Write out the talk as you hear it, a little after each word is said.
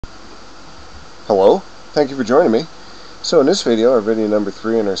Hello, thank you for joining me. So in this video, our video number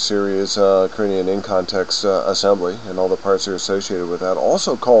 3 in our series, creating an in-context assembly and all the parts that are associated with that,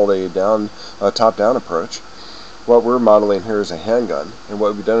 also called a top-down approach. What we're modeling here is a handgun, and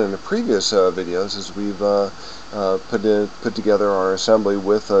what we've done in the previous videos is we've put together our assembly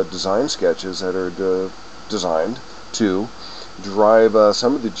with design sketches that are designed to drive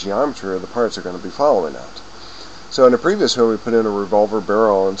some of the geometry of the parts that are going to be following out. So in the previous one, we put in a revolver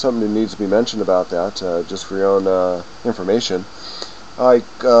barrel, and something that needs to be mentioned about that, just for your own information. I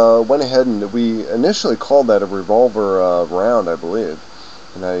went ahead and we initially called that a revolver round, I believe.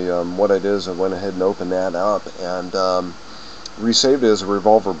 And what I did is I went ahead and opened that up and resaved it as a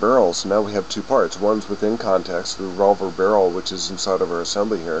revolver barrel. So now we have two parts. One's within context, the revolver barrel, which is inside of our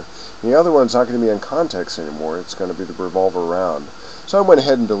assembly here. And the other one's not going to be in context anymore. It's going to be the revolver round. So I went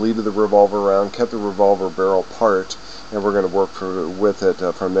ahead and deleted the revolver round, kept the revolver barrel part, and we're going to work with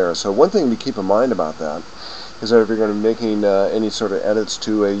it from there. So one thing to keep in mind about that is that if you're going to be making any sort of edits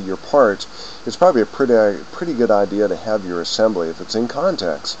to your part, it's probably a pretty good idea to have your assembly, if it's in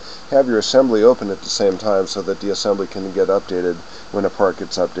context, have your assembly open at the same time so that the assembly can get updated when a part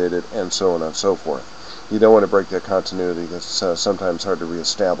gets updated, and so on and so forth. You don't want to break that continuity because it's sometimes hard to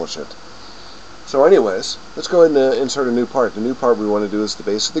reestablish it. So anyways, let's go ahead and insert a new part. The new part we want to do is the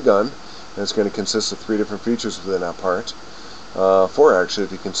base of the gun, and it's going to consist of 3 different features within that part. 4 actually,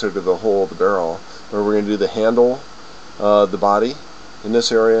 if you consider the whole of the barrel. Where we're going to do the handle, the body in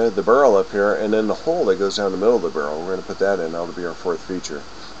this area, the barrel up here, and then the hole that goes down the middle of the barrel. We're going to put that in. That'll be our 4th feature.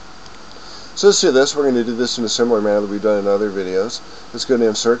 So let's do this. We're going to do this in a similar manner that we've done in other videos. Let's go to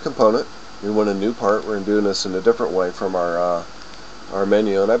insert component. We want a new part. We're doing this in a different way from our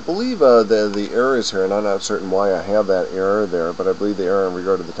menu, and I believe the error is here, and I'm not certain why I have that error there, but I believe the error in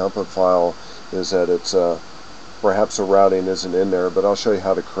regard to the template file is that it's perhaps the routing isn't in there, but I'll show you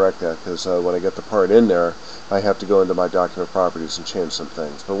how to correct that, because when I get the part in there, I have to go into my document properties and change some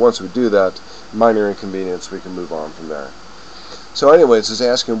things. But once we do that, minor inconvenience, we can move on from there. So anyways, it's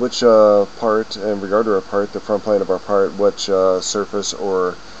asking which part, in regard to our part, the front plane of our part, which surface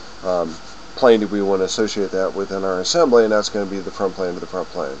or plane do we want to associate that within our assembly, and that's going to be the front plane of the front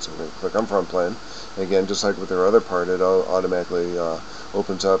plane. So we're going to click on front plane. Again, just like with our other part, it automatically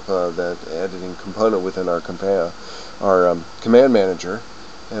opens up that editing component within our command manager,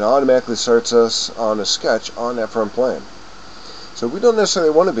 and automatically starts us on a sketch on that front plane. So we don't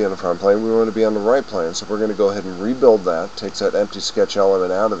necessarily want to be on the front plane, we want to be on the right plane, so we're going to go ahead and rebuild that, takes that empty sketch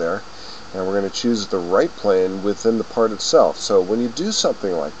element out of there, and we're going to choose the right plane within the part itself. So when you do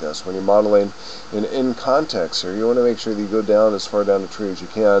something like this, when you're modeling in context here, you want to make sure that you go down as far down the tree as you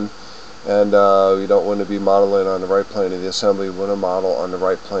can, and you don't want to be modeling on the right plane of the assembly. You want to model on the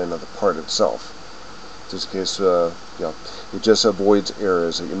right plane of the part itself, just in case it just avoids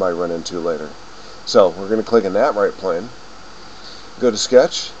errors that you might run into later. So we're going to click on that right plane, go to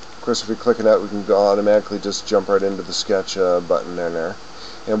sketch. Of course, if we click on that, we can go automatically just jump right into the sketch button there.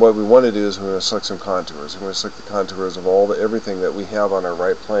 And what we want to do is we're going to select some contours. We're going to select the contours of everything that we have on our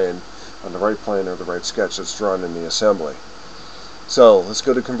right plane, on the right plane of the right sketch that's drawn in the assembly. So let's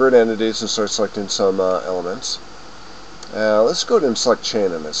go to convert entities and start selecting some elements. Let's go ahead and select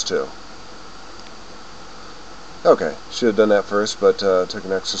chain in this too. Okay, should have done that first, but took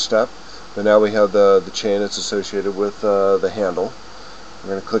an extra step. But now we have the chain that's associated with the handle. We're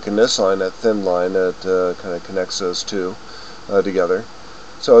going to click in this line, that thin line that kind of connects those two together.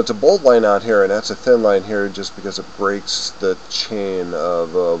 So it's a bold line out here, and that's a thin line here just because it breaks the chain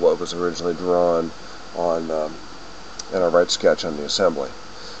of what was originally drawn on in our right sketch on the assembly.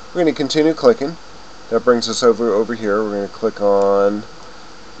 We're going to continue clicking. That brings us over here. We're going to click on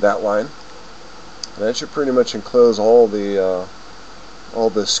that line, and that should pretty much enclose all the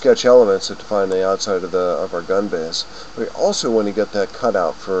sketch elements that define the outside of our gun base. We also want to get that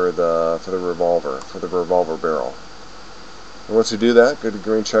cutout for the revolver barrel. And once we do that, go to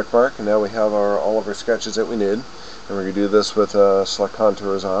green check mark, and now we have all of our sketches that we need. And we're going to do this with a select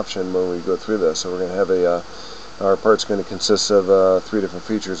contours option when we go through this. So we're going to have our part's going to consist of 3 different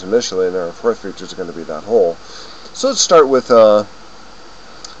features initially, and our 4th feature is going to be that hole. So let's start with our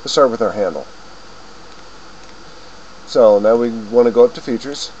handle. So now we want to go up to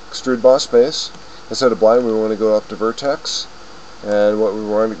features, extrude boss base. Instead of blind, we want to go up to vertex. And what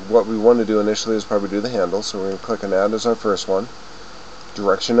we want to do initially is probably do the handle. So we're going to click on that as our first one.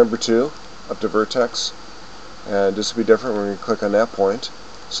 Direction number 2, up to vertex. And just to be different, we're going to click on that point.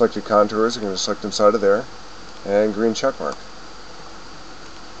 Select your contours. We're going to select inside of there, and green check mark.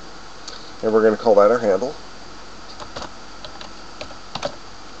 And we're going to call that our handle.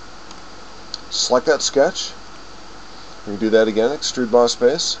 Select that sketch. We can do that again, extrude boss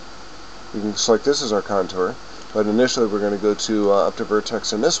base. We can select this as our contour, but initially we're going to go to up to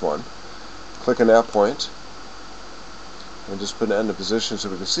vertex in this one, click on that point, and just put it into position so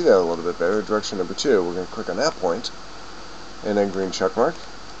we can see that a little bit better. Direction number 2, we're going to click on that point, and then green check mark.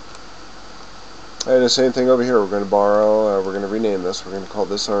 And the same thing over here, we're going to borrow, we're going to rename this, we're going to call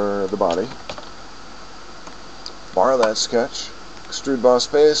this the body. Borrow that sketch, extrude boss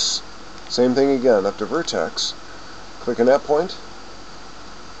base, same thing again, up to vertex, click on that point,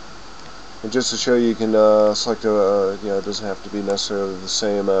 and just to show you, you can select it doesn't have to be necessarily the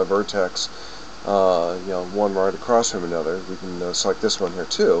same vertex, one right across from another. We can select this one here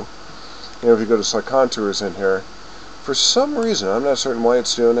too. If you go to select contours in here, for some reason, I'm not certain why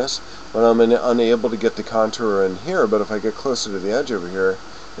it's doing this, but I'm unable to get the contour in here, but if I get closer to the edge over here,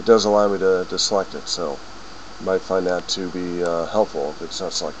 it does allow me to select it, so you might find that to be helpful if it's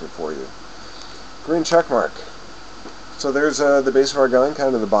not selected for you. Green check mark. So there's the base of our gun,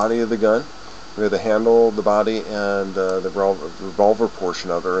 kind of the body of the gun. We have the handle, the body, and the revolver portion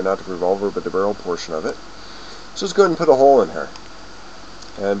of it, or not the revolver, but the barrel portion of it. So let's go ahead and put a hole in here.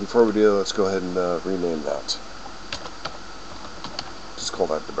 And before we do, let's go ahead and rename that. Just call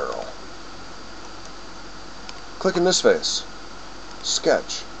that the barrel. Click in this face,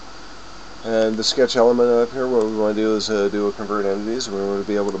 sketch. And the sketch element up here, what we want to do is do a convert entities. We want to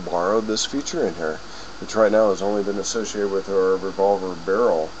be able to borrow this feature in here, which right now has only been associated with our revolver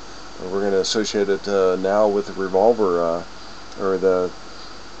barrel. And we're going to associate it now with the revolver, or the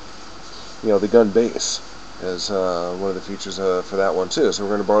gun base, as one of the features for that one too. So we're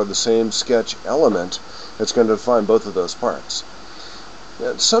going to borrow the same sketch element that's going to define both of those parts.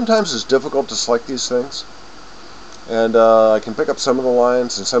 Sometimes it's difficult to select these things, and I can pick up some of the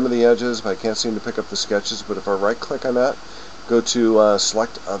lines and some of the edges, but I can't seem to pick up the sketches. But if I right click on that, go to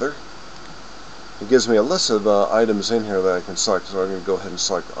select other, it gives me a list of items in here that I can select. So I'm going to go ahead and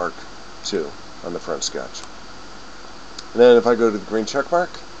select arc 2 on the front sketch. And then if I go to the green check mark,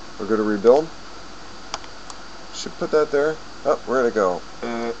 or go to rebuild, should put that there. Oh, where'd it go?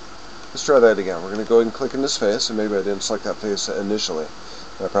 Let's try that again. We're going to go ahead and click in this face, and maybe I didn't select that face initially.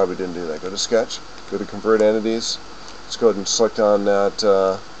 I probably didn't do that. Go to sketch, go to convert entities. Let's go ahead and select on that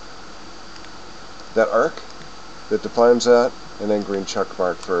that arc that defines that, and then green check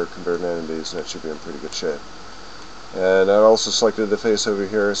mark for convert entities, and that should be in pretty good shape. And I also selected the face over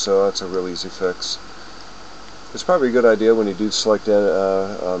here, so that's a real easy fix. It's probably a good idea when you do select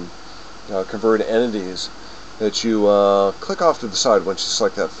convert entities that you click off to the side once you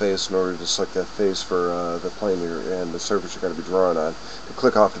select that face, in order to select that face for the plane and the surface you're going to be drawing on. To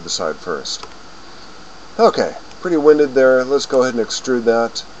click off to the side first. Okay, pretty winded there. Let's go ahead and extrude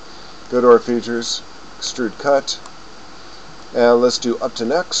that. Go to our features, extrude cut, and let's do up to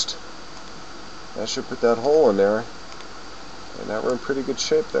next. That should put that hole in there, and now we're in pretty good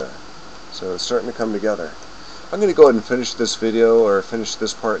shape there. So it's starting to come together. I'm going to go ahead and finish this video, or finish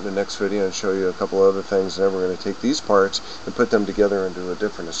this part in the next video, and show you a couple other things. And then we're going to take these parts and put them together into a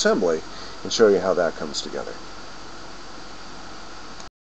different assembly and show you how that comes together.